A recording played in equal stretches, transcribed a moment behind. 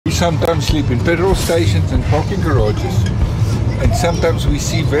sometimes sleep in petrol stations and parking garages. And sometimes we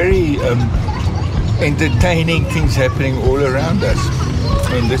see very entertaining things happening all around us.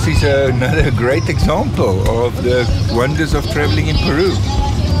 And this is another great example of the wonders of traveling in Peru.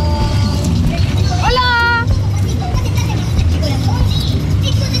 Hola!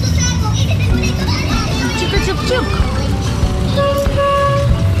 Chuk chuk chuk.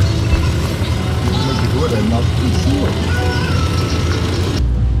 I'm not too sure.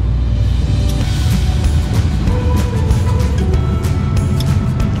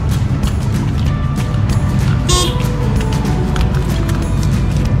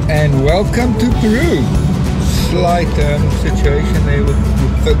 And welcome to Peru. Slight situation there with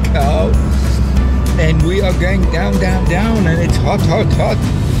the cow. And we are going down, down, down, and it's hot, hot, hot.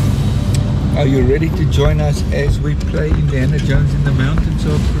 Are you ready to join us as we play Indiana Jones in the mountains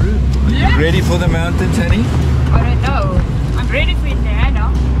of Peru? Are you ready for the mountains, honey? I don't know. I'm ready for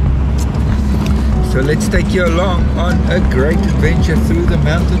Indiana. So let's take you along on a great adventure through the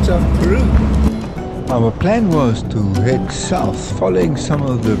mountains of Peru. Our plan was to head south, following some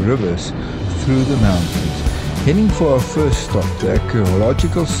of the rivers through the mountains, heading for our first stop, the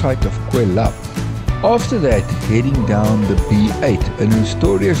archaeological site of Kuelap. After that, heading down the B8, an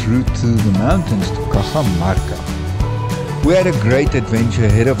mysterious route through the mountains to Cajamarca. We had a great adventure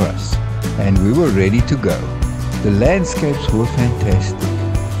ahead of us, and we were ready to go. The landscapes were fantastic.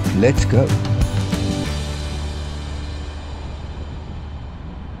 Let's go.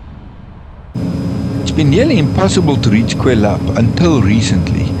 It's been nearly impossible to reach Kuelap until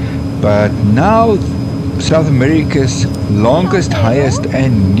recently, but now South America's longest, highest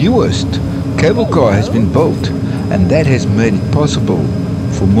and newest cable car has been built, and that has made it possible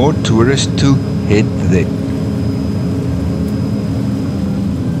for more tourists to head there.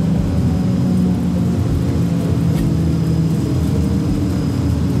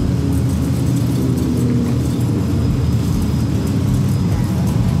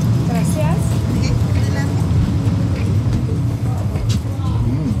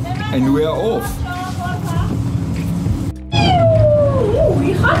 And we are off.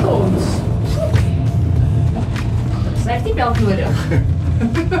 Wie gaat ons? Ze heeft die bel nodig.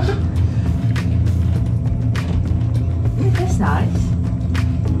 Dat is nice.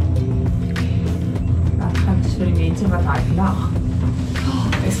 Nou, het gaat dus voor die mensen wat hij vandaag.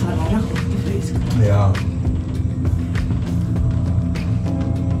 Het gaat erg goed, die vrees. Ja.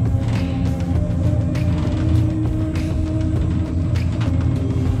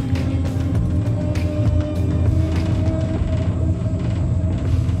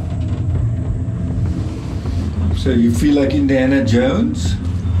 So you feel like Indiana Jones?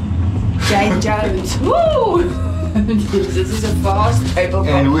 Jane Jones. Woo! This is a fast cable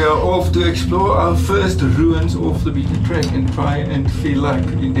car. And we are off to explore our first ruins off the beaten track and try and feel like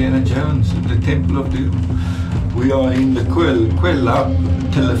Indiana Jones in the Temple of Doom. We are in the Kuelap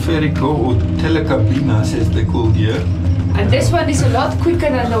Teleférico or Telecabinas as they're called here. And this one is a lot quicker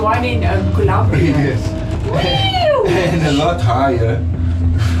than the one in Kuelap. Yes. And a lot higher.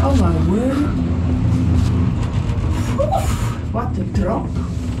 Oh my word. What a drop.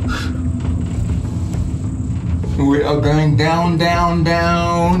 We are going down, down,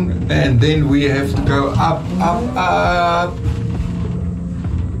 down, and then we have to go up, up, up.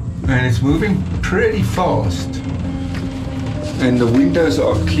 And it's moving pretty fast. And the windows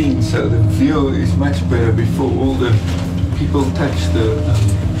are clean, so the view is much better before all the people touch the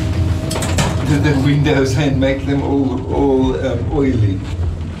windows and make them all oily.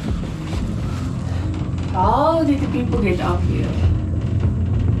 How did the people get up here?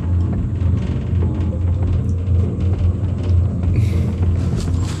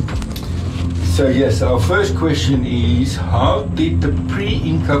 So yes, our first question is, how did the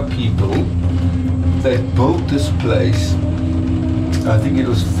pre-Inca people that built this place, I think it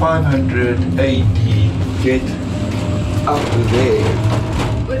was 500 AD, get up there?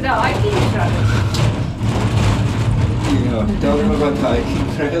 With the hiking trail. Yeah, tell them about the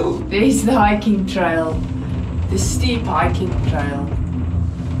hiking trail. There's the hiking trail. The steep hiking trail.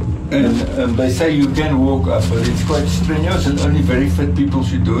 And they say you can walk up, but it's quite strenuous and only very fit people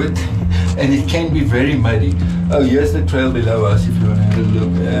should do it. And it can be very muddy. Oh, here's the trail below us if you want to have a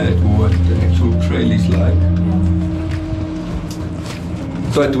look at what the actual trail is like.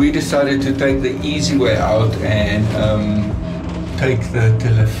 But we decided to take the easy way out and take the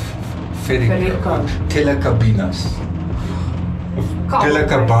Telecabinas.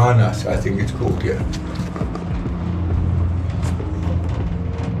 Telecabanas, I think it's called, yeah.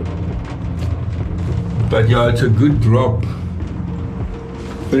 But yeah, it's a good drop.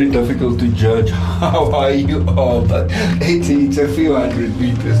 Very difficult to judge how high you are, but it's a few hundred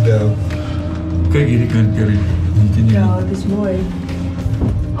meters down. Kijk hierdie kant, Kerry. Ja, het is mooi.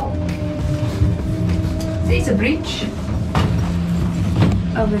 There's a bridge.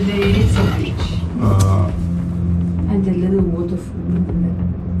 Over there is a bridge. And a little waterfall.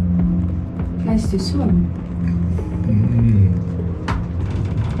 Place to swim.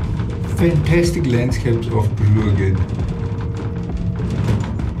 Fantastic landscapes of Peru again.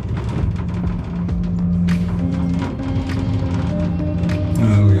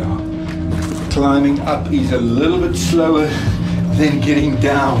 Oh yeah. Climbing up is a little bit slower than getting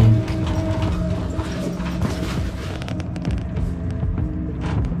down.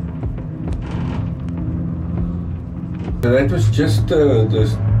 So that was just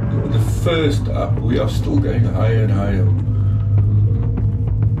the first up. We are still going higher and higher.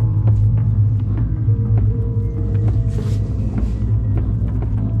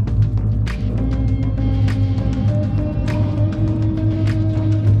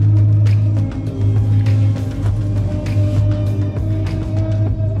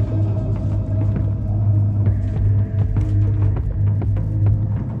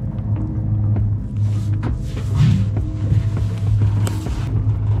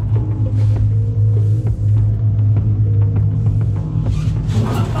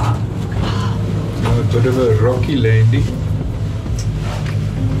 Bit of a rocky landing.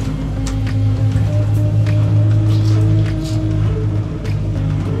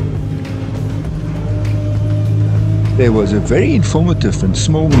 There was a very informative and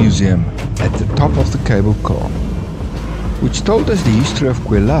small museum at the top of the cable car, which told us the history of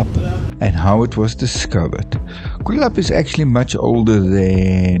Kuelap and how it was discovered. Kuelap is actually much older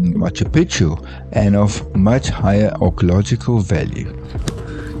than Machu Picchu and of much higher archaeological value.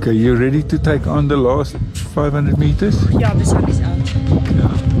 Okay, you ready to take on the last 500 meters? Yeah, the sun is out.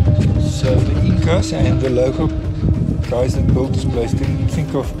 Yeah. So the Incas and the local guys that built this place didn't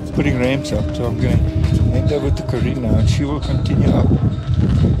think of putting ramps up, so I'm going to hand over to Corinne now and she will continue up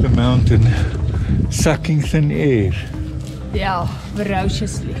the mountain, sucking thin air. Yeah,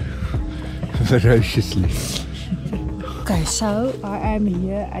 ferociously. Ferociously. Okay, so I am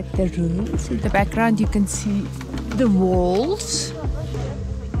here at the ruins. In the background you can see the walls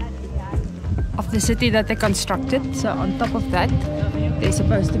of the city that they constructed. So on top of that there's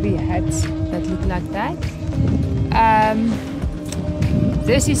supposed to be huts that look like that.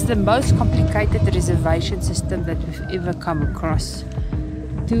 This is the most complicated reservation system that we've ever come across.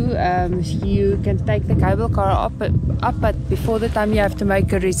 You can take the cable car up, but before the time you have to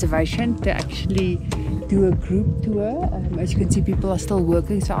make a reservation to actually do a group tour. As you can see, people are still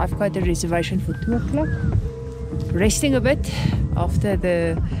working, so I've got a reservation for 2 o'clock. Resting a bit after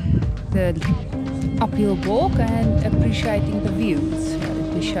the uphill walk and appreciating the views. So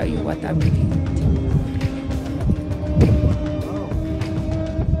let me show you what I'm looking at.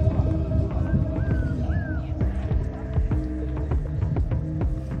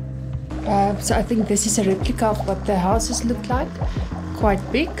 So I think this is a replica of what the houses look like. Quite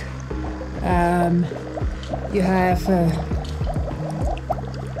big. You have a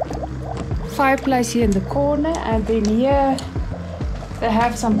fireplace here in the corner, and then here they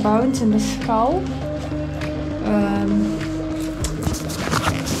have some bones in the skull.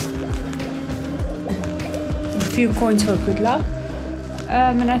 A few coins for good luck.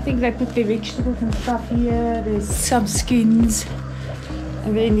 And I think they put their vegetables and stuff here. There's some skins.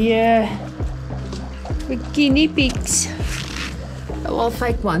 And then here, the guinea pigs. All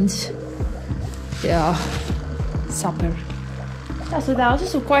fake ones. Yeah, supper. Yeah, so the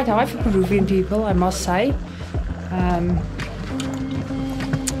houses are quite high for Peruvian people, I must say.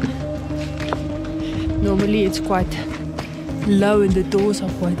 Normally it's quite low and the doors are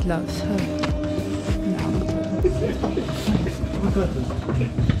quite low. So,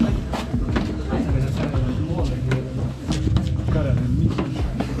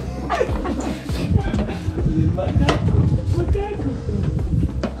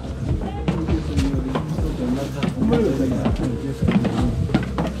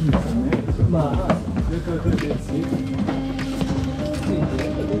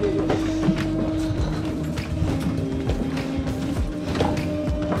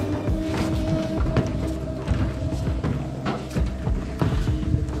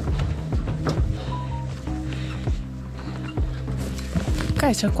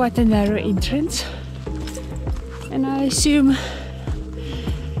 okay, so quite a narrow entrance, and I assume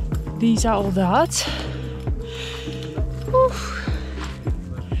these are all the huts.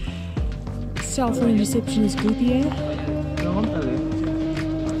 Cell phone reception is good here.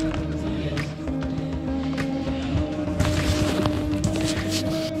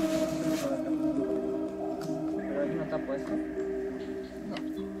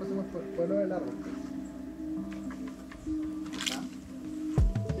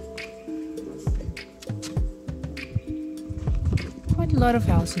 Quite a lot of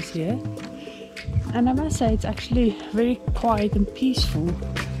houses here, and I must say it's actually very quiet and peaceful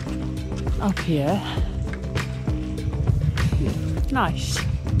up here. Nice.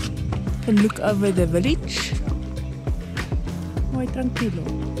 Can look over the village. Muy tranquilo.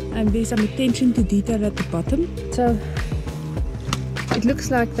 And there's some attention to detail at the bottom. So it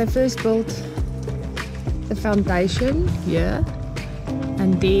looks like they first built the foundation here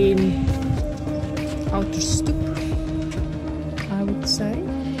and then outer stoep, I would say,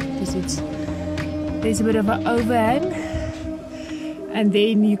 because there's a bit of an overhang, and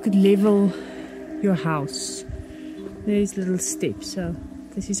then you could level your house. There's little steps. So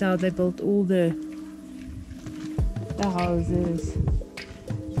this is how they built all the houses.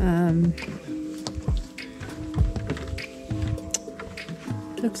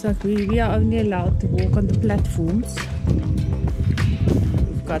 Looks like we are only allowed to walk on the platforms.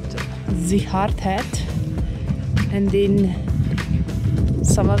 We've got the hard hat, and then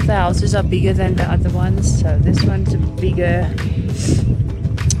some of the houses are bigger than the other ones. So this one's bigger,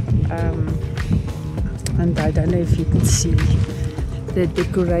 and I don't know if you can see the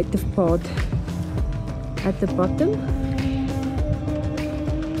decorative part at the bottom.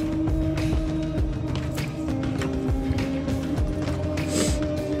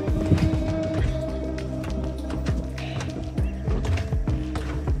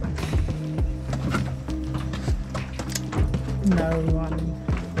 No one.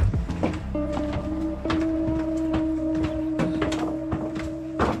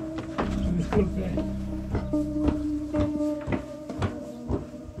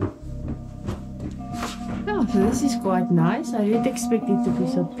 Oh, so this is quite nice. I didn't expect it to be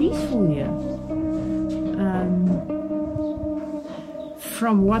so peaceful here.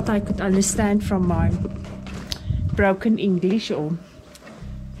 From what I could understand from my broken English or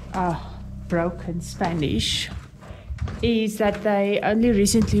broken Spanish, is that they only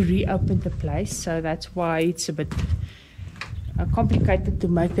recently reopened the place, so that's why it's a bit complicated to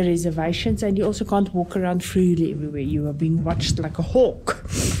make the reservations, and you also can't walk around freely everywhere. You are being watched like a hawk.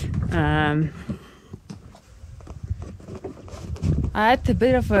 I had a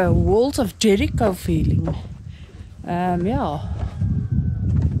bit of a Walls of Jericho feeling. Yeah,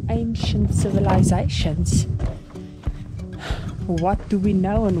 ancient civilizations. What do we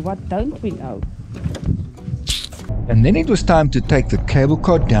know and what don't we know? And then it was time to take the cable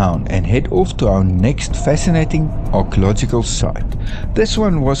car down and head off to our next fascinating archaeological site. This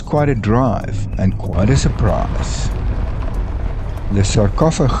one was quite a drive and quite a surprise. The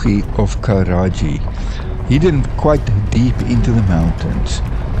sarcophagi of Karaji, hidden quite deep into the mountains.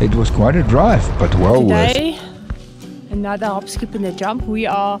 It was quite a drive, but well worth it. Today, another hop, skip and a jump. We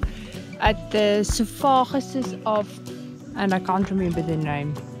are at the sarcophagus of, and I can't remember the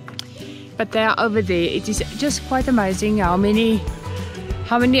name, but they are over there. It is just quite amazing how many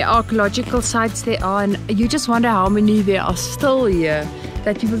archaeological sites there are, and you just wonder how many there are still here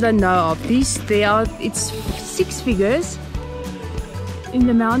that people don't know of. It's 6 figures in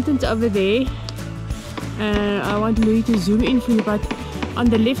the mountains over there. I want Louis to zoom in for you, but on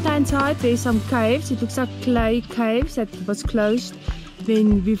the left hand side there's some caves. It looks like clay caves that was closed.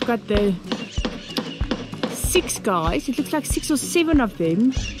 Then we've got the 6 guys. It looks like 6 or 7 of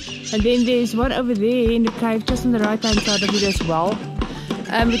them. And then there's one over there in the cave just on the right hand side of it as well.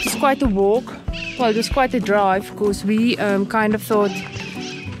 It is quite a walk. Well, it was quite a drive, because we kind of thought,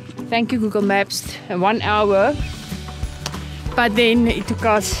 thank you Google Maps, 1 hour. But then it took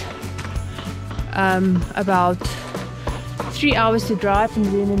us about 3 hours to drive, and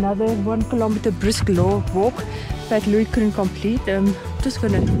then another 1 kilometer brisk walk that Louis couldn't complete. I'm just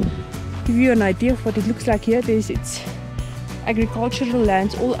gonna give you an idea of what it looks like here. It's agricultural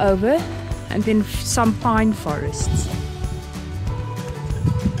lands all over, and then some pine forests.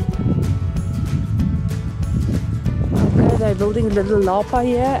 Okay, they're building a little lapa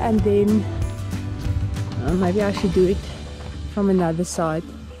here, and then maybe I should do it from another side.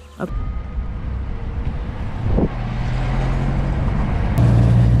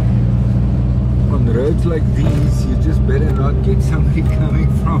 On roads like these, you just better not get somebody coming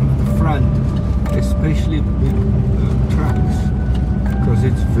from the front, especially big trucks, because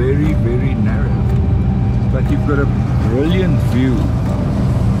it's very, very narrow. But you've got a brilliant view.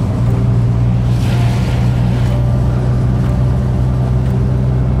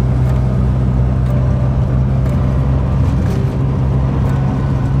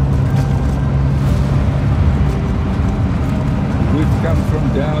 Come from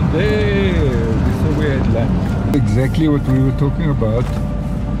down there. This is where it lands. Exactly what we were talking about.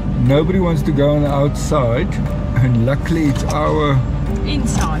 Nobody wants to go on the outside, and luckily it's our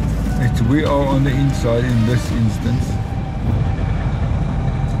Inside. we are on the inside in this instance.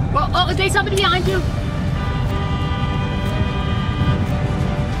 Well, oh, there's somebody behind you.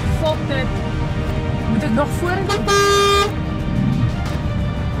 Fuck it. Moet ik nog voor doen?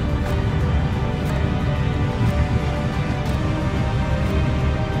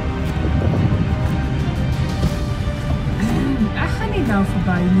 Ek gaan nie nou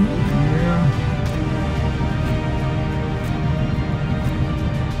verby nie. Ja.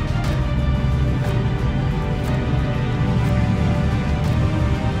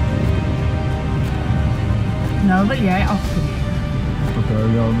 Nou wil jy afgeneem. Okay,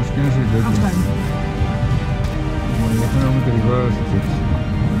 ja, miskien is dit dit. Afgaan. Maar jy gaan nou met die reverse dit.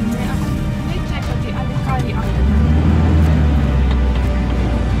 Nee, ek gaan net check dat die ander kar hier agter my.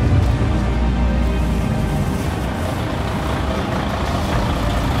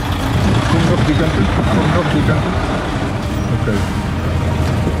 Kom nog die kant toe. Kom nog die kant toe. Okay.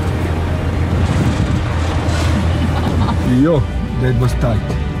 Jo, that was tight.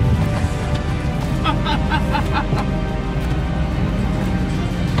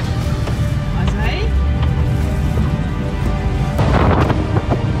 As hy?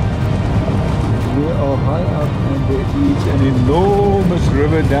 We are high up and there is an enormous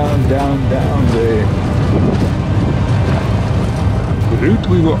river down there. The route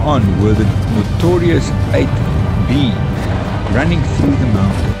we were on were the notorious 8B, running through the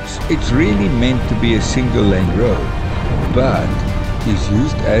mountains. It's really meant to be a single lane road, but is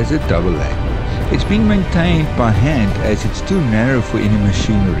used as a double lane. It's being maintained by hand as it's too narrow for any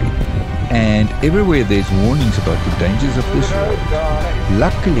machinery, and everywhere there's warnings about the dangers of this road.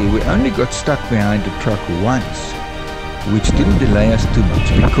 Luckily, we only got stuck behind a truck once, which didn't delay us too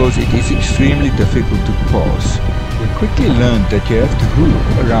much because it is extremely difficult to pass. We quickly learned that you have to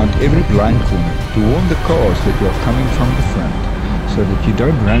hoop around every blind corner to warn the cars that you are coming from the front, so that you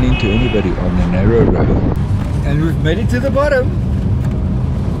don't run into anybody on the narrow road. And we've made it to the bottom.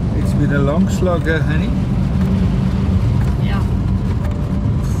 It's been a long slog, honey. Yeah.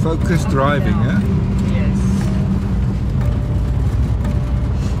 Focused driving, huh? Yes.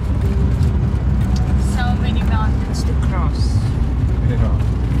 So many mountains to cross. Yeah.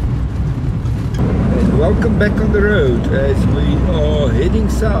 And welcome back on the road as we are heading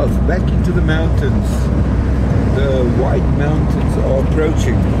south back into the mountains. The White Mountains are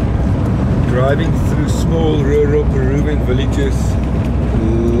approaching. Driving through small rural Peruvian villages,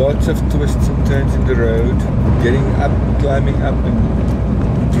 lots of twists and turns in the road, getting up, climbing up and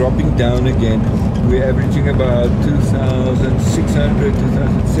dropping down again. We're averaging about 2,600,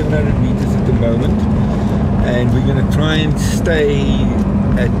 2,700 meters at the moment, and we're going to try and stay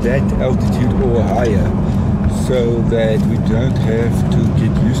at that altitude or higher so that we don't have to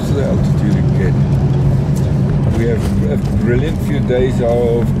get used to the altitude again. We have a brilliant few days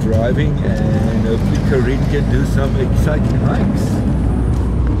of driving, and hopefully Corinne can do some exciting hikes.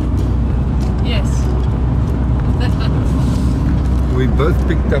 Yes. We both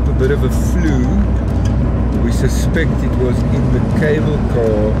picked up a bit of a flu. We suspect it was in the cable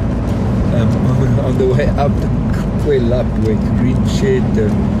car on the way up to Kuelap, where Corinne shared the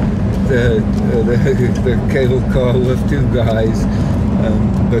cable car with two guys.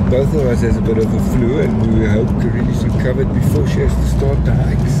 But both of us has a bit of a flu, and we hope Corinne is recovered before she has to start the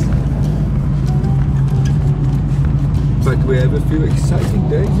hikes. But we have a few exciting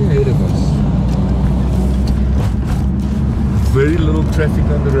days ahead of us. Very little traffic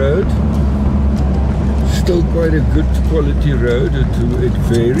on the road. Still quite a good quality road. It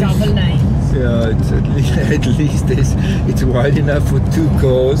varies. Double lanes. Yeah, it's at least it's wide enough for two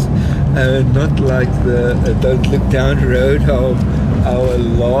cars, not like the don't look down road. Our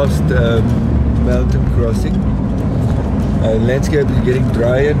last mountain crossing. Landscape is getting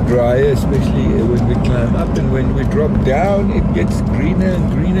drier and drier, especially when we climb up, and when we drop down, it gets greener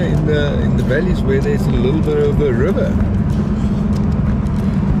and greener in the valleys where there's a little bit of a river.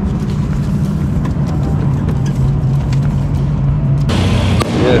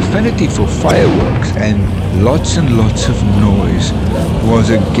 The affinity for fireworks and lots of noise was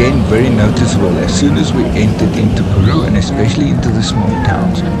again very noticeable as soon as we entered into Peru, and especially into the small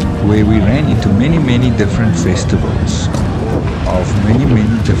towns, where we ran into many different festivals of many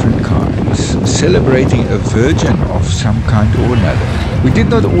different kinds, celebrating a virgin of some kind or another. We did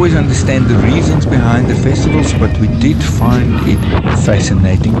not always understand the reasons behind the festivals, but we did find it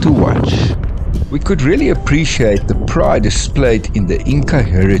fascinating to watch. We could really appreciate the pride displayed in the Inca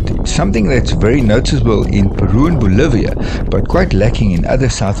heritage, something that's very noticeable in Peru and Bolivia, but quite lacking in other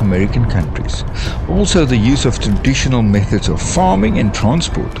South American countries. Also, the use of traditional methods of farming and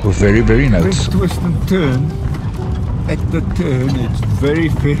transport were very, very noticeable. Twist and turn. At the turn, it's very,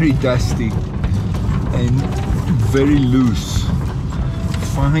 very dusty and very loose.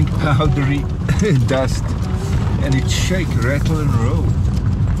 Fine powdery dust, and it shake, rattle and roll.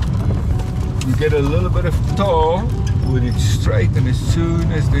 You get a little bit of tar when it's straight, and as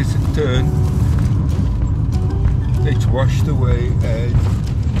soon as there's a turn, it's washed away and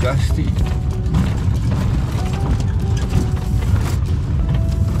dusty.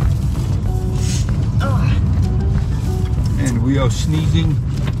 And we are sneezing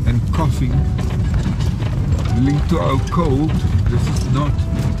and coughing linked to our cold. This is not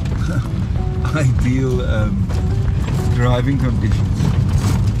ideal driving conditions.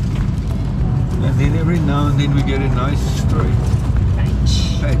 And then every now and then we get a nice straight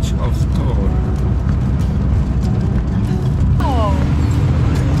patch of tar. Oh.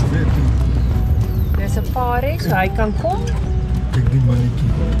 There's a party, so I can come. Kijk die mannetjie.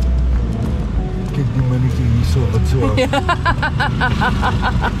 Kijk die mannetjie hier so wat so.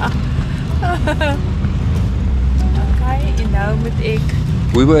 Okay, en nou moet ek.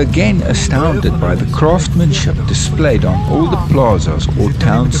 We were again astounded by the craftsmanship displayed on all the plazas or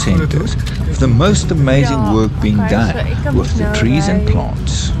town centers, with the most amazing work being done with the trees and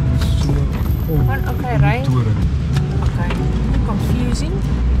plants. Okay, right? Okay, confusing.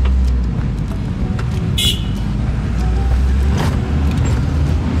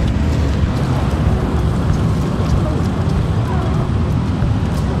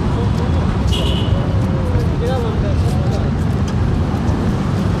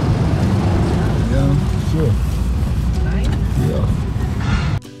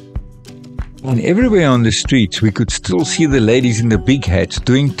 And everywhere on the streets we could still see the ladies in the big hats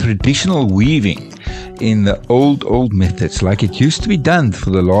doing traditional weaving in the old methods, like it used to be done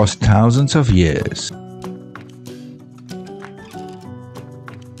for the last thousands of years.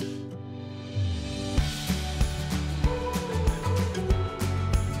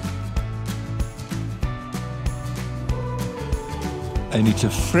 And it's a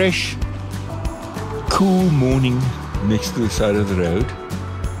fresh, cool morning next to the side of the road.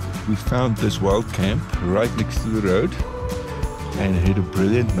 We found this wild camp right next to the road and had a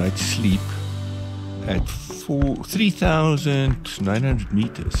brilliant night's sleep at 3,900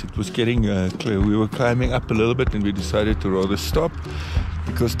 meters. It was getting clear. We were climbing up a little bit and we decided to rather stop,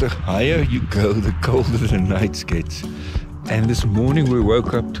 because the higher you go, the colder the nights gets. And this morning we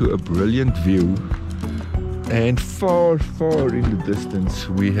woke up to a brilliant view, and far, far in the distance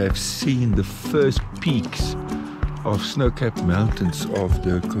we have seen the first peaks of snow-capped mountains of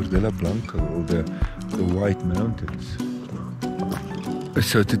the Cordillera Blanco, or the White Mountains.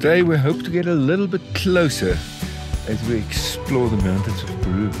 So today we hope to get a little bit closer as we explore the mountains of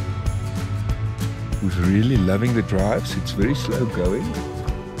Peru. We're really loving the drives. It's very slow going,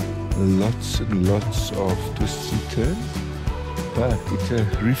 lots and lots of twists and turns, but it's a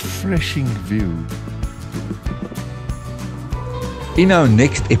refreshing view. In our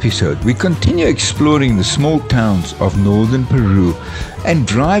next episode, we continue exploring the small towns of northern Peru and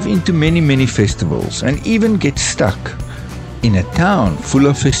drive into many festivals, and even get stuck in a town full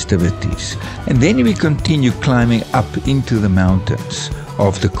of festivities. And then we continue climbing up into the mountains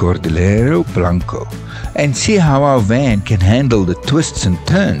of the Cordillera Blanco and see how our van can handle the twists and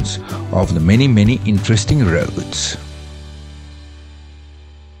turns of the many interesting roads.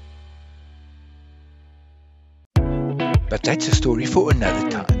 But that's a story for another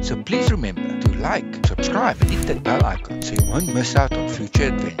time, so please remember to like, subscribe and hit that bell icon so you won't miss out on future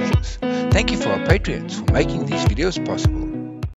adventures. Thank you for our Patreons for making these videos possible.